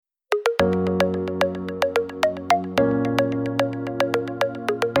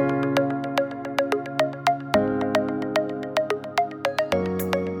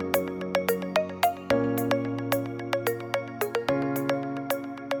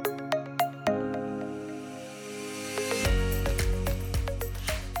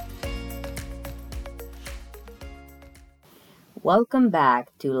Welcome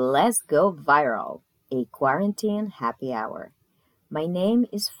back to Let's Go Viral, a quarantine happy hour. My name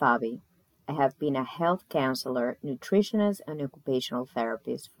is Fabi. I have been a health counselor, nutritionist, and occupational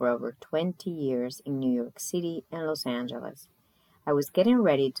therapist for over 20 years in New York City and Los Angeles. I was getting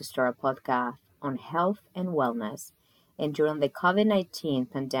ready to start a podcast on health and wellness, and during the COVID-19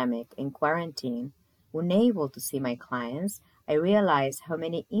 pandemic and quarantine, unable to see my clients, I realized how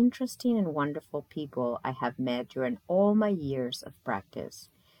many interesting and wonderful people I have met during all my years of practice.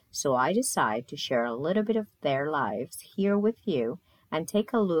 So I decided to share a little bit of their lives here with you and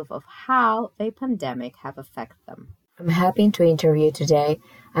take a look of how the pandemic have affected them. I'm happy to interview today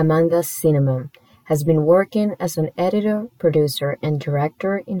Amanda Zinoman. Has been working as an editor, producer, and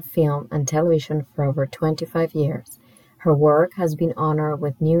director in film and television for over 25 years. Her work has been honored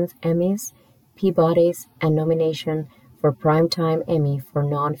with new Emmys, Peabodys, and nomination for Prime Time Emmy for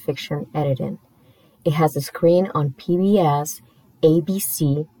nonfiction editing. It has a screen on PBS,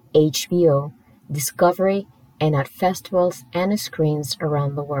 ABC, HBO, Discovery, and at festivals and screens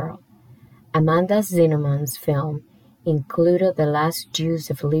around the world. Amanda Zinoman's film included The Last Jews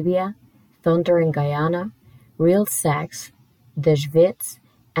of Libya, Thunder in Guyana, Real Sex, The Shvitz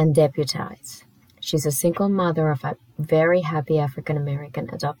and Deputized. She's a single mother of a very happy African-American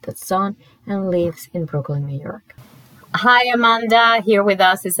adopted son and lives in Brooklyn, New York. Hi, Amanda. Here with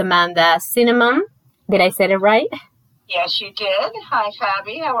us is Amanda Zinoman. Did I say it right? Yes, you did. Hi,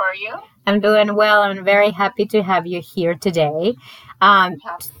 Fabi. How are you? I'm doing well. I'm very happy to have you here today. Happy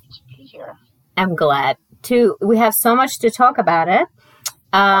to be here. I'm glad to. We have so much to talk about it.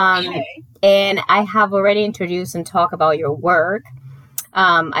 Okay. And I have already introduced and talked about your work.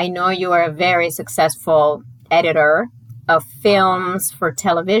 I know you are a very successful editor of films for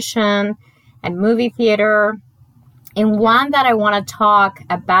television and movie theater. And one that I want to talk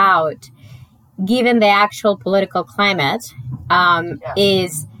about, given the actual political climate,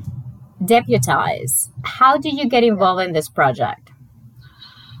 is Deputized. How did you get involved in this project?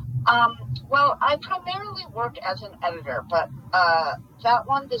 Well, I primarily work as an editor, but that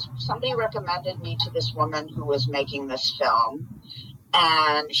one, somebody recommended me to this woman who was making this film,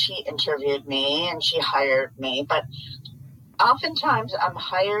 and she interviewed me and she hired me. But oftentimes I'm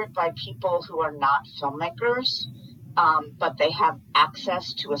hired by people who are not filmmakers, but they have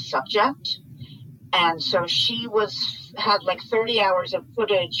access to a subject. And so she had like 30 hours of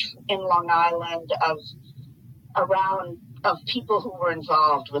footage in Long Island of people who were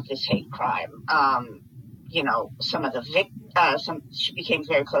involved with this hate crime. Some of the she became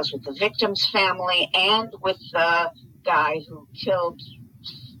very close with the victim's family and with the guy who killed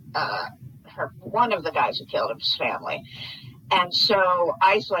one of the guys who killed his family. And so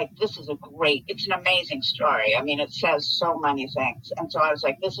I was like, it's an amazing story. I mean, it says so many things. And so I was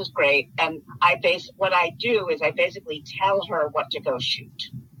like, this is great. And what I do is I basically tell her what to go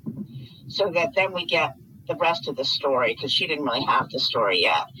shoot so that then we get the rest of the story, because she didn't really have the story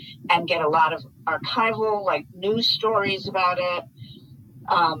yet, and get a lot of archival, like news stories about it.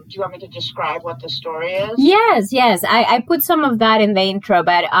 Do you want me to describe what the story is? Yes. I put some of that in the intro,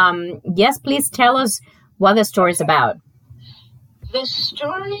 but yes, please tell us what the story is about. The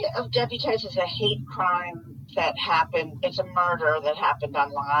story of Deputized is a hate crime that happened. It's a murder that happened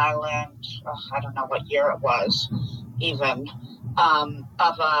on Long Island. I don't know what year it was, even,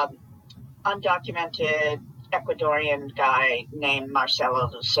 of a undocumented Ecuadorian guy named Marcelo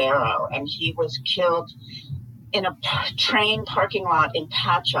Lucero, and he was killed in a train parking lot in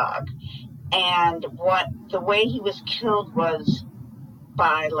Patchogue. And the way he was killed was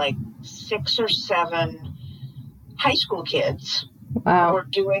by like 6 or 7 high school kids. Wow. Who were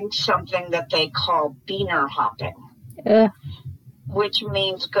doing something that they call beaner hopping, which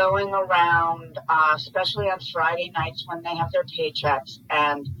means going around, especially on Friday nights when they have their paychecks,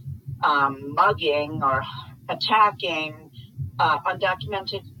 and mugging or attacking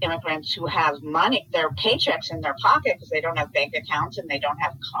undocumented immigrants who have money, their paychecks in their pocket, because they don't have bank accounts and they don't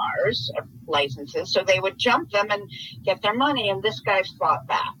have cars or licenses. So they would jump them and get their money. And this guy fought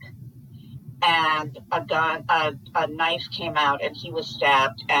back. And a knife came out and he was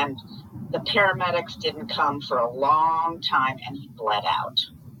stabbed, and the paramedics didn't come for a long time, and he bled out.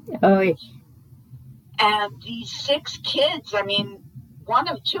 Oh. And these 6 kids, I mean,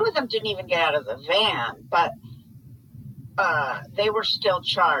 2 of them didn't even get out of the van, but they were still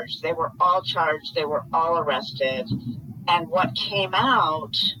charged. They were all charged. They were all arrested. And what came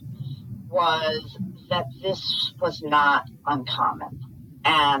out was that this was not uncommon.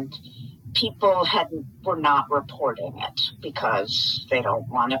 And people were not reporting it because they don't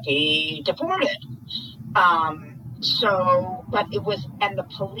want to be deported. But it was, and the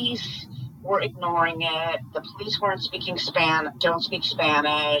police were ignoring it. The police weren't don't speak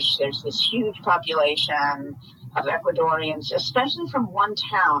Spanish. There's this huge population of Ecuadorians, especially from one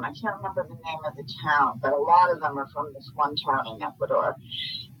town. I can't remember the name of the town, but a lot of them are from this one town in Ecuador.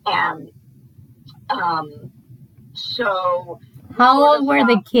 And so... How old were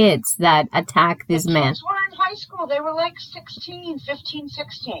the kids that attacked this man? The kids were in high school. They were like 15,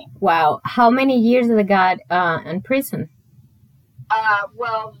 16. Wow. How many years did they got in prison?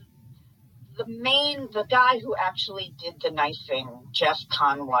 Well, the guy who actually did the knifing, Jeff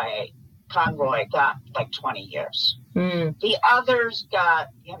Conroy got like 20 years. The others got,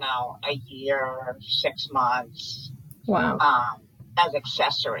 a year, 6 months. Wow. As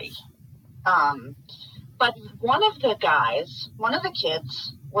accessory. But one of the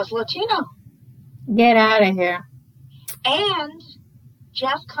kids was Latino. Get out of here. And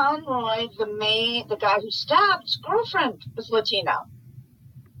Jeff Conroy, the guy who stabbed his girlfriend, was Latino.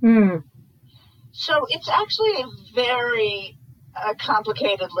 So it's actually a very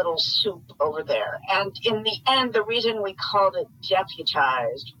complicated little soup over there. And in the end, the reason we called it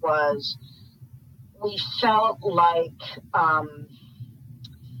Deputized was we felt like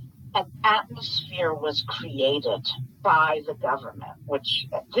an atmosphere was created by the government, which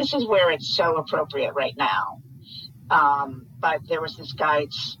this is where it's so appropriate right now. But there was this guy,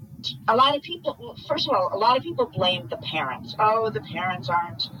 a lot of people blamed the parents. Oh, the parents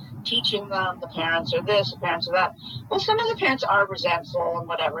aren't teaching them, the parents are this, the parents are that. Well, some of the parents are resentful and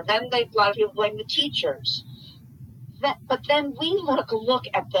whatever. Then a lot of people blame the teachers. But then we look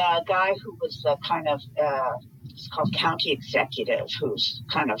at the guy who was the kind of, it's called county executive, who's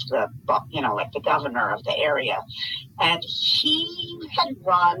kind of the governor of the area. And he had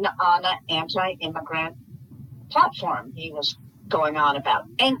run on an anti-immigrant platform. He was going on about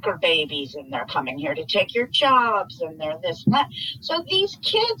anchor babies and they're coming here to take your jobs and they're this and that. So these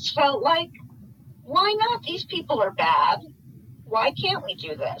kids felt like, why not? These people are bad. Why can't we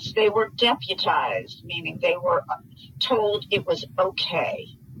do this? They were deputized, meaning they were told it was okay,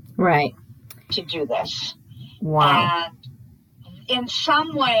 right, to do this. Wow. And in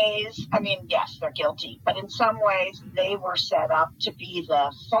some ways, I mean, yes, they're guilty, but in some ways they were set up to be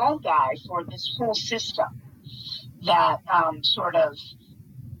the fall guy for this whole system that sort of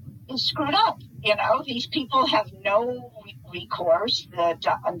is screwed up. These people have no recourse, the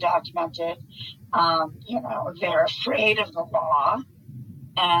undocumented. They're afraid of the law.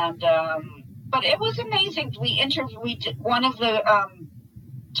 And, but it was amazing. We interviewed one of the,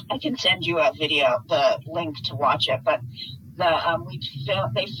 I can send you a video, the link to watch it, but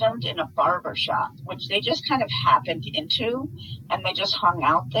they filmed in a barber shop, which they just kind of happened into, and they just hung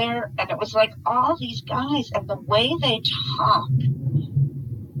out there. And it was like all these guys, and the way they talk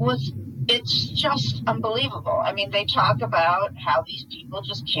it's just unbelievable. I mean, they talk about how these people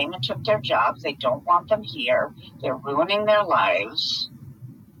just came and took their jobs. They don't want them here. They're ruining their lives.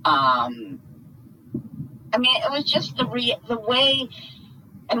 I mean, it was just the way.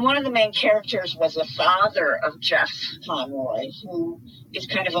 And one of the main characters was the father of Jeff Conroy, who is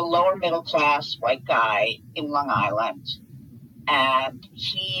kind of a lower middle class white guy in Long Island. And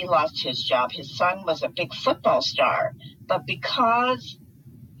he lost his job. His son was a big football star. But because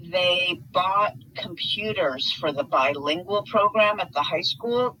they bought computers for the bilingual program at the high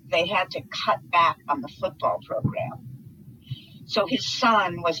school, they had to cut back on the football program. So his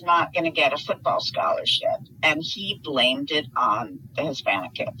son was not going to get a football scholarship, and he blamed it on the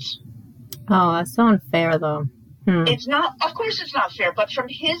Hispanic kids. Oh, that's so unfair, though. It's not, of course it's not fair, but from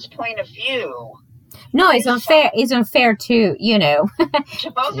his point of view... No, it's unfair. It's unfair to,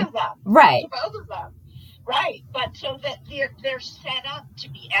 to both of them. Right. To both of them. Right. But so that they're set up to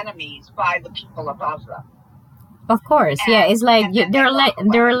be enemies by the people above them. Of course. It's like they're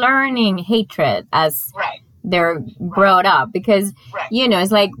learning hatred as... Right. They're brought up because,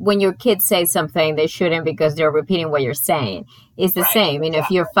 it's like when your kids say something they shouldn't because they're repeating what you're saying. It's the same. Exactly.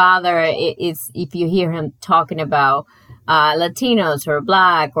 If your father if you hear him talking about Latinos or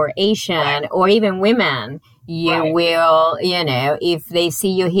Black or Asian or even women, you will, if they see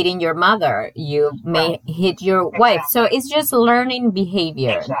you hitting your mother, you may hit your wife. So it's just learning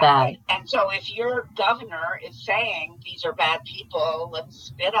behavior. Exactly. And so if your governor is saying these are bad people, let's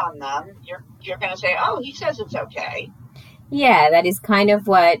spit on them, you're going to say, oh, he says it's okay. Yeah, that is kind of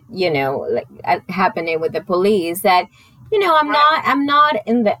what, happening with the police that, I'm not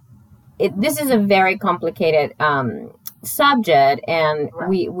in the, this is a very complicated subject and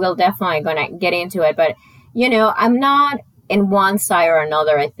we will definitely going to get into it, but I'm not in one side or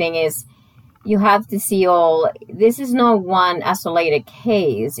another. I think is you have to see this is not one isolated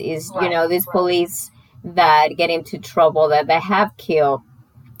case. Is, these police that get into trouble, that they have killed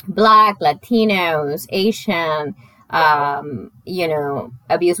Black, Latinos, Asian,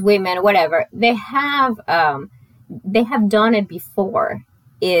 abused women, whatever. They have done it before.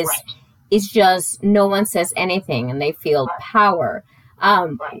 It's just no one says anything and they feel power.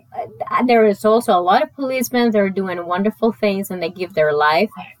 There is also a lot of policemen that are doing wonderful things and they give their life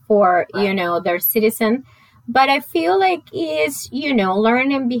for, their citizen. But I feel like it's,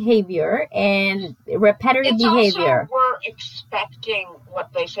 learning behavior and repetitive behavior. Also, we're expecting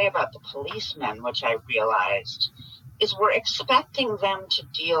what they say about the policemen, which I realized, is we're expecting them to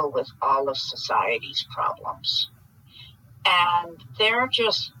deal with all of society's problems. And they're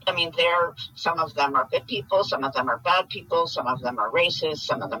just, some of them are good people, some of them are bad people, some of them are racist,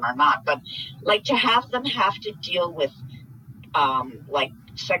 some of them are not. But to have them have to deal with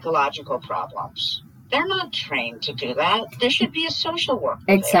psychological problems. They're not trained to do that. There should be a social worker.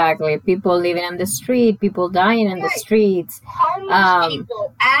 Exactly. There. People living on the street, people dying in the streets. Homeless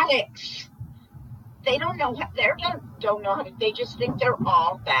people, addicts. They don't know how to, they just think they're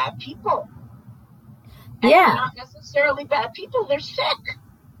all bad people. And they're not necessarily bad people, they're sick.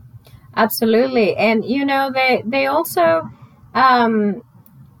 Absolutely. And, they also,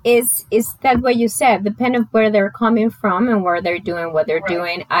 is that what you said, depending on where they're coming from and where they're doing what they're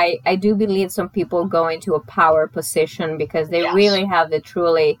doing. I do believe some people go into a power position because they really have the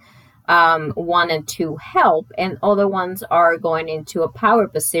truly wanted to help, and other ones are going into a power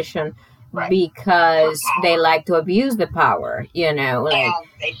position because they like to abuse the power, and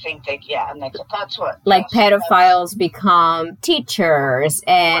they think that's what pedophiles become teachers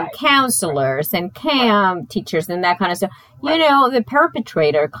and counselors and camp teachers and that kind of stuff. The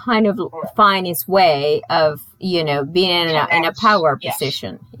perpetrator kind of find his way of being in a power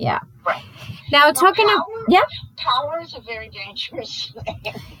position. Yeah. Right. Now talking power is a very dangerous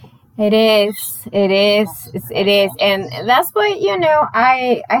thing. It is, and that's why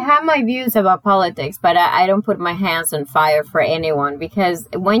I have my views about politics, but I don't put my hands on fire for anyone, because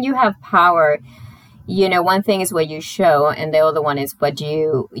when you have power, one thing is what you show, and the other one is what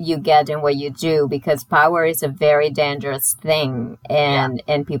you get and what you do, because power is a very dangerous thing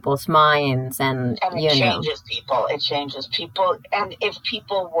in people's minds, and it changes people. It changes people, and if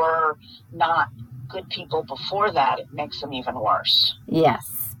people were not good people before that, it makes them even worse.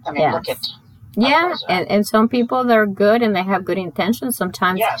 Yes. Look at... and some people that are good and they have good intentions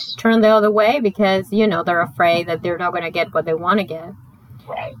sometimes turn the other way because, they're afraid that they're not going to get what they want to get.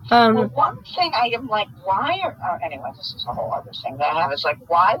 Right. One thing I am like, anyway, this is a whole other thing that I have, is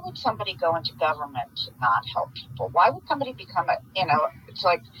why would somebody go into government to not help people? Why would somebody become it's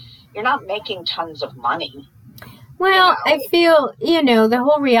like, you're not making tons of money. Well, I feel, the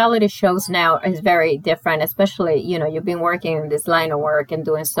whole reality shows now is very different, especially, you've been working in this line of work and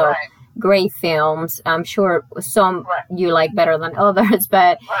doing great films. I'm sure some you like better than others,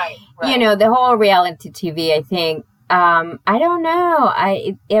 but, the whole reality TV, I think, I don't know.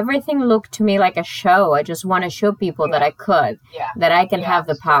 Everything looked to me like a show. I just want to show people that I could, that I can have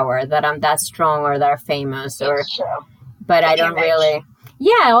the power, that I'm that strong or that I'm famous, but I don't really...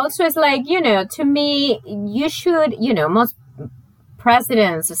 Yeah, also it's like, to me, you should, most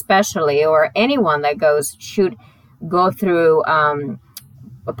presidents especially, or anyone that should go through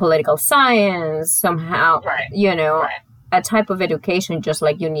a political science somehow, a type of education, just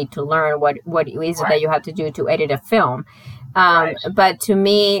like you need to learn what is it that you have to do to edit a film. But to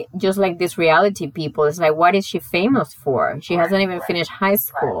me, just like this reality people, it's like, what is she famous for? She hasn't even finished high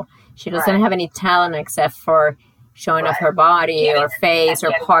school. She doesn't have any talent except for showing off her body or face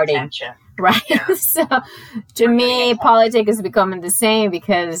or partying. Right. Yeah. So to me, politics is becoming the same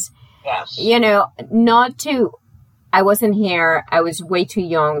because, I wasn't here. I was way too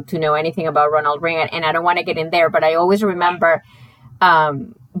young to know anything about Ronald Reagan, and I don't want to get in there, but I always remember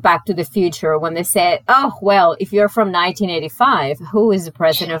Back to the Future when they said, oh, well, if you're from 1985, who is the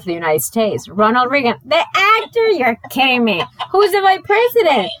president of the United States? Ronald Reagan. The actor? You're kidding me. Who's the vice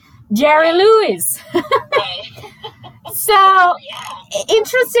president? Jerry Lewis. So,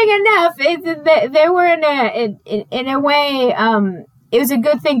 interesting enough, they were in a way, it was a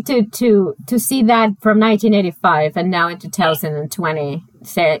good thing to see that from 1985 and now in 2020.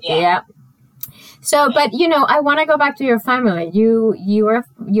 So, but I want to go back to your family. You're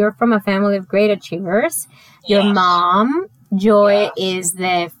from a family of great achievers. Your mom, Joy, is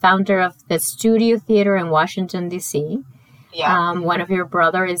the founder of the Studio Theater in Washington, D.C. One of your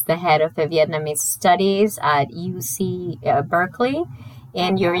brother is the head of the Vietnamese studies at UC Berkeley.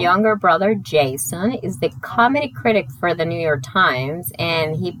 And your younger brother, Jason, is the comedy critic for the New York Times.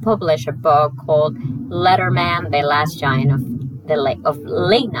 And he published a book called Letterman, The Last of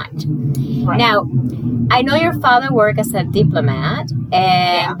late night. Right. Now, I know your father worked as a diplomat,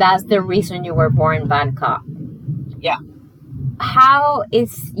 and that's the reason you were born in Bangkok. Yeah. How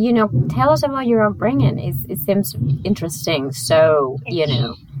is, tell us about your upbringing. It seems interesting. So,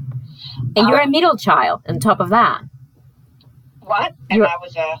 and you're a middle child on top of that. What?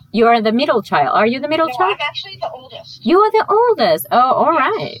 You're the middle child. Are you the middle child? I'm actually the oldest. You are the oldest. Oh, all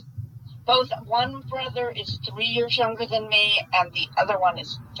right. One brother is 3 years younger than me, and the other one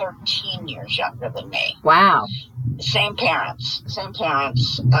is 13 years younger than me. Wow. Same parents.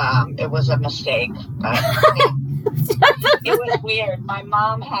 It was a mistake. It was weird. My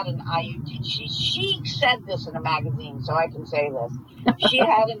mom had an IUD. She said this in a magazine, so I can say this. She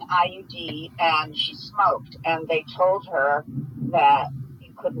had an IUD and she smoked, and they told her that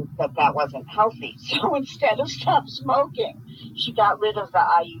that wasn't healthy. So instead of stop smoking, she got rid of the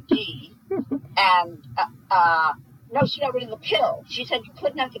IUD and no, she got rid of the pill. She said you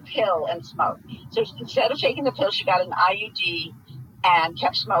couldn't have the pill and smoke. So instead of taking the pill, she got an IUD and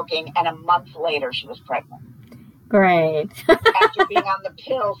kept smoking, and a month later she was pregnant. Great. After being on the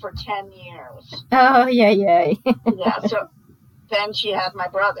pill for 10 years. Oh, yeah. Yeah, so then she had my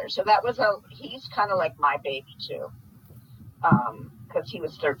brother. So he's kind of like my baby too. Because he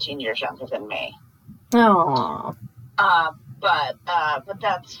was 13 years younger than me. Oh. But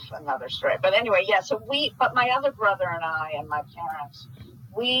that's another story. But anyway, yeah, but my other brother and I and my parents,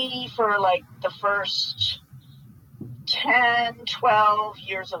 we, for like the first 10, 12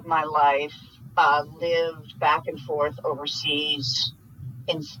 years of my life, lived back and forth overseas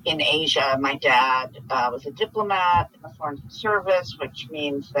in Asia. My dad was a diplomat in the Foreign Service, which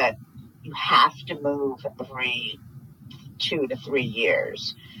means that you have to move every 2 to 3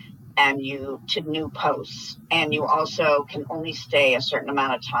 years to new posts. And you also can only stay a certain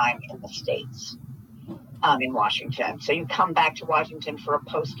amount of time in the States, in Washington. So you come back to Washington for a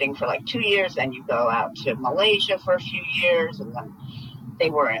posting for like 2 years, then you go out to Malaysia for a few years, and then we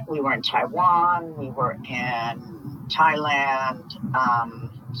were in Taiwan, we were in Thailand.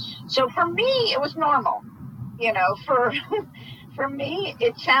 So for me, it was normal. For me,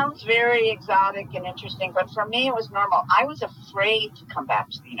 it sounds very exotic and interesting, but for me, it was normal. I was afraid to come back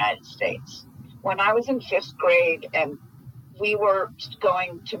to the United States. When I was in 5th grade and we were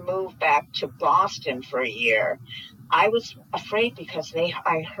going to move back to Boston for a year, I was afraid because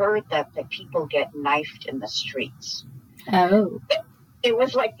I heard that the people get knifed in the streets. Oh. It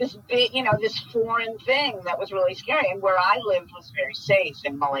was like this big, this foreign thing that was really scary. And where I lived was very safe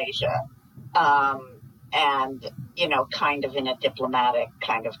in Malaysia. And, kind of in a diplomatic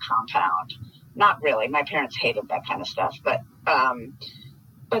kind of compound. Not really. My parents hated that kind of stuff. But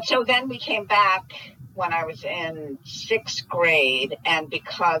so then we came back when I was in 6th grade. And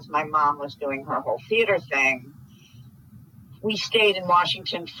because my mom was doing her whole theater thing, we stayed in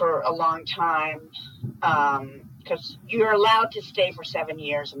Washington for a long time. Because you're allowed to stay for 7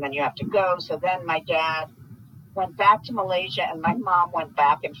 years and then you have to go. So then my dad went back to Malaysia and my mom went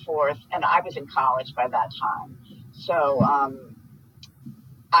back and forth, and I was in college by that time. So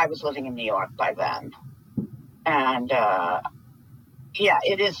I was living in New York by then. And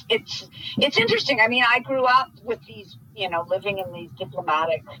it's interesting. I mean, I grew up with these, living in these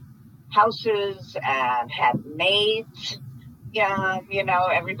diplomatic houses and had maids. Yeah,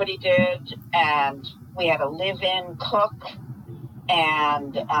 everybody did. And we had a live-in cook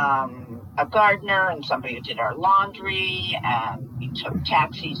and a gardener and somebody who did our laundry, and we took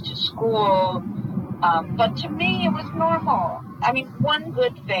taxis to school. But to me, it was normal. I mean, one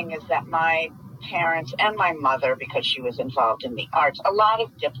good thing is that my parents and my mother, because she was involved in the arts, a lot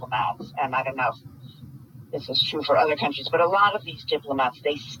of diplomats, and I don't know if this is true for other countries, but a lot of these diplomats,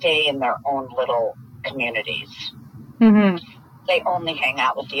 they stay in their own little communities. Mm-hmm. They only hang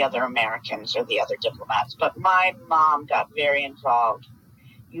out with the other Americans or the other diplomats. But my mom got very involved,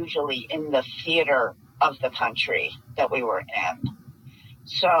 usually in the theater of the country that we were in.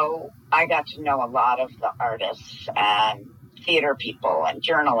 So I got to know a lot of the artists and theater people and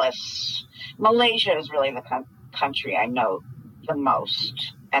journalists. Malaysia is really the country I know the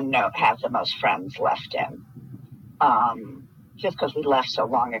most and have the most friends left in, just because we left so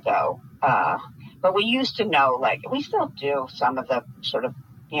long ago. But we used to know, we still do some of the sort of,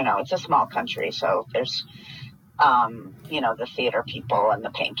 it's a small country, so there's, the theater people and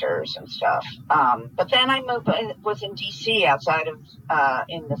the painters and stuff. But then I was in D.C. outside of,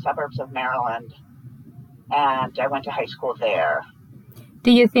 in the suburbs of Maryland, and I went to high school there.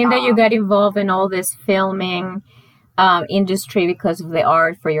 Do you think that you got involved in all this filming industry because of the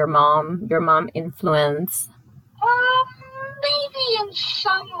art for your mom influence? Maybe in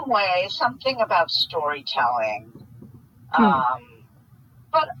some way, something about storytelling.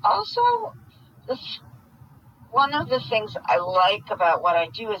 But also, one of the things I like about what I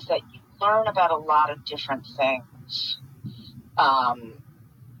do is that you learn about a lot of different things.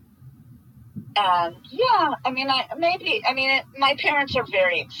 And yeah, my parents are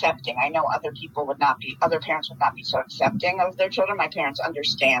very accepting. I know other parents would not be so accepting of their children. My parents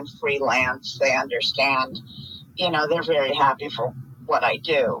understand freelance. They understand, they're very happy for what I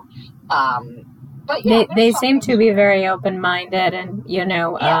do. But yeah, they seem to be very open-minded and,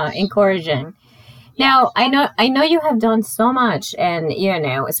 yes. encouraging. Now, I know you have done so much, and,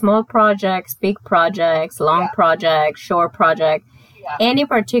 small projects, big projects, long projects, short projects. Yeah. Any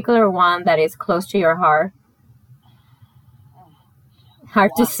particular one that is close to your heart?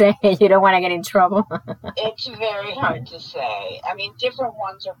 Hard to say. You don't want to get in trouble. It's very hard to say. I mean, different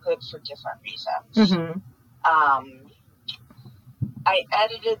ones are good for different reasons. Mm-hmm. I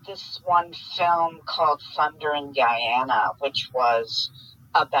edited this one film called Thunder in Guyana, which was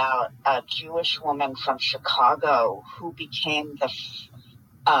about a Jewish woman from Chicago who became the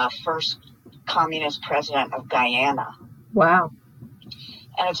first communist president of Guyana. Wow.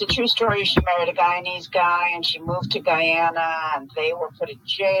 And it's a true story. She married a Guyanese guy, and she moved to Guyana, and they were put in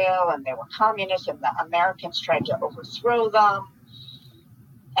jail, and they were communists, and the Americans tried to overthrow them.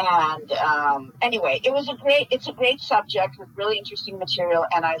 And anyway, it's a great subject with really interesting material,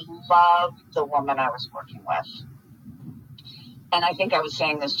 and I loved the woman I was working with. And I think I was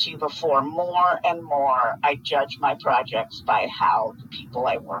saying this to you before, more and more I judge my projects by how the people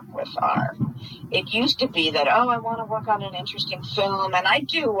I work with are. It used to be that, I want to work on an interesting film, and I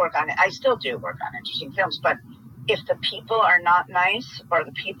still do work on interesting films, but if the people are not nice or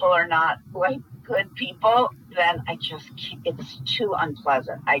the people are not like good people, then it's too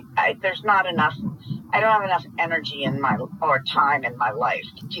unpleasant. There's not enough, I don't have enough energy or time in my life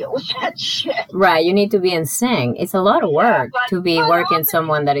to deal with that shit. Right, you need to be in sync. It's a lot of work to be working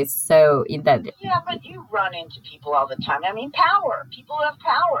someone that is so... Yeah, but you run into people all the time. I mean, power. People have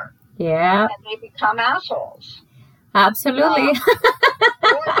power. Yeah. And they become assholes. Absolutely.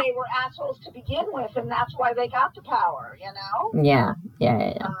 Or they were assholes to begin with, and that's why they got the power, Yeah.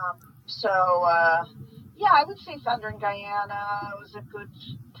 I would say Thunder in Guyana was a good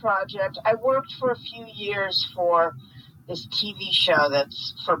project. I worked for a few years for this TV show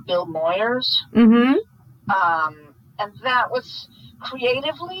that's for Bill Moyers. Mm-hmm. And that was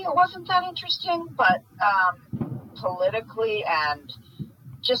creatively, it wasn't that interesting, but politically and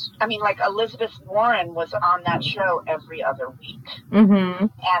like Elizabeth Warren was on that show every other week. Mm-hmm.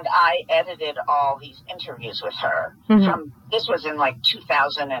 And I edited all these interviews with her. Mm-hmm. This was in like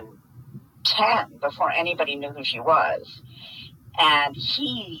 2010, before anybody knew who she was. And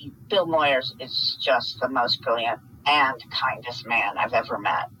Bill Moyers, is just the most brilliant and kindest man I've ever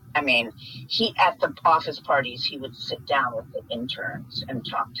met. I mean, at the office parties, he would sit down with the interns and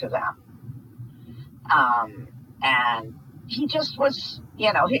talk to them. And he just was,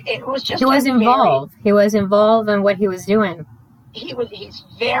 it was just... He was involved. He was involved in what he was doing. He's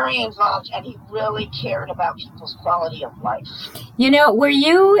very involved, and he really cared about people's quality of life. Were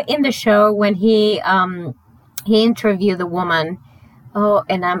you in the show when he interviewed the woman? Oh,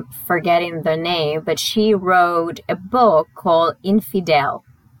 and I'm forgetting the name, but she wrote a book called Infidel.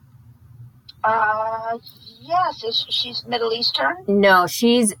 Yes, she's Middle Eastern. No,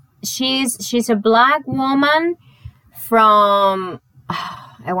 she's a black woman from,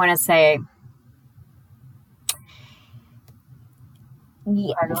 I want to say,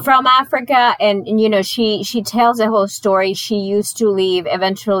 from Africa, and she tells the whole story. She used to leave.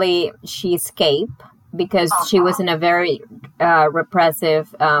 Eventually, she escaped because she was in a very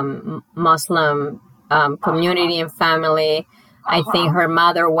repressive Muslim community and family. I think her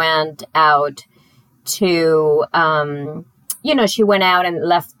mother went out to, she went out and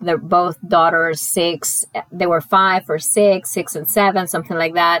left both daughters 6. They were 5 or 6 and 7, something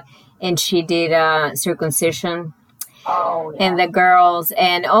like that. And she did circumcision. Oh, yeah. And the girls,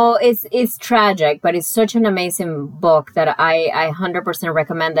 and it's tragic, but it's such an amazing book that I 100%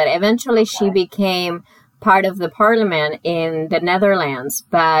 recommend that. Eventually she became part of the parliament in the Netherlands,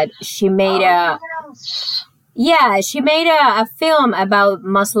 but she made a film about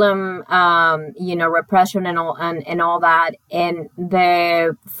Muslim, repression and all that. And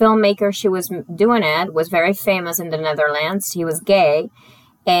the filmmaker she was doing it was very famous in the Netherlands. He was gay.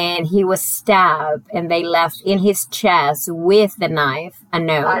 And he was stabbed, and they left in his chest with the knife a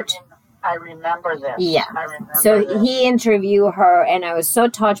note. I remember this. Yeah. He interviewed her, and I was so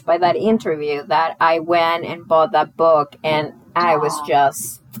touched by that interview that I went and bought that book, and I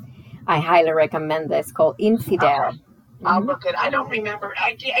highly recommend this. It's called Infidel. Okay. I'll look at it. I don't remember.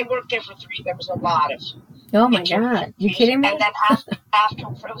 I worked there for 3. There was a lot of Oh my God. You kidding me? And then after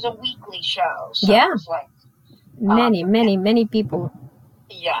it was a weekly show. So yeah. It was like, many people.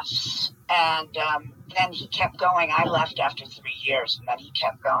 Yes. And then he kept going. I left after 3 years, and then he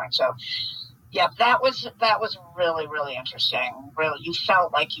kept going. So, yeah, that was really, really interesting. Really, you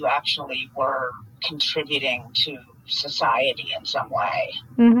felt like you actually were contributing to society in some way.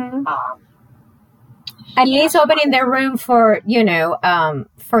 Mm-hmm. At least opening the room for,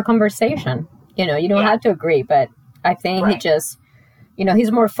 for conversation. You don't have to agree, but I think he just,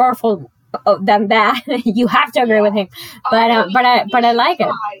 he's more thoughtful than that. You have to agree with him. But I like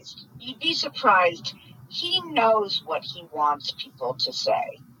it. You'd be surprised. He knows what he wants people to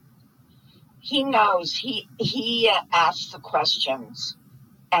say. He knows. He asks the questions,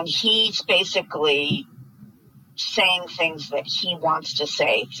 and he's basically saying things that he wants to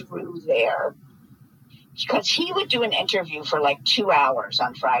say through there. Because he would do an interview for like 2 hours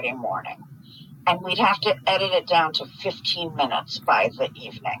on Friday morning, and we'd have to edit it down to 15 minutes by the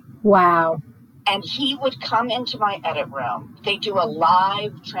evening. Wow. And he would come into my edit room. They do a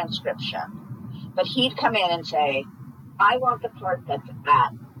live transcription. But he'd come in and say, I want the part that's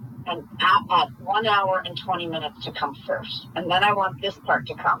at 1 hour and 20 minutes to come first. And then I want this part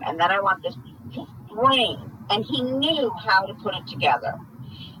to come. And then I want this. His brain. And he knew how to put it together.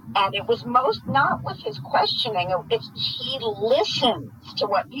 And it was not with his questioning. He listens to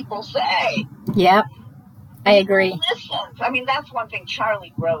what people say. Yep. I agree. He listens. I mean, that's one thing.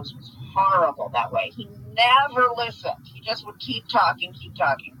 Charlie Rose was horrible that way. He never listened. He just would keep talking.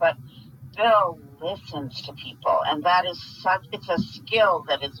 But Bill listens to people, and that is it's a skill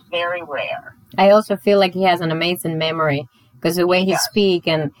that is very rare. I also feel like he has an amazing memory because the way he speaks,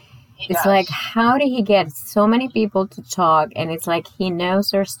 and it's like, how did he get so many people to talk? And it's like he knows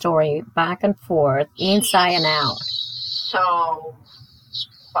their story back and forth, inside and out. So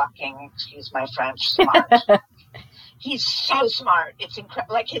fucking, excuse my French, smart. He's so smart. It's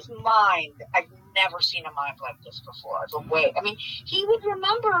incredible. Like his mind, I've never seen a mind like this before. The way, I mean, he would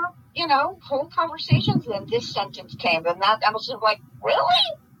remember, whole conversations, and this sentence came, and that, I was like, really?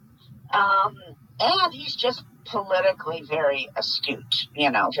 And he's just politically very astute,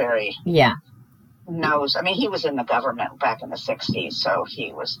 very knows. I mean, he was in the government back in the 60s, so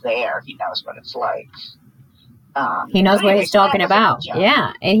he was there. He knows what it's like. He knows what he's talking about.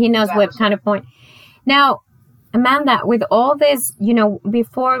 Yeah, and he knows what kind of point. Now, Amanda, with all this,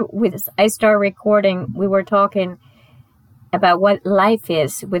 before I started recording, we were talking about what life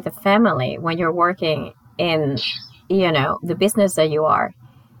is with a family when you're working in, the business that you are.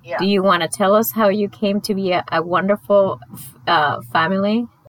 Yeah. Do you want to tell us how you came to be a wonderful family?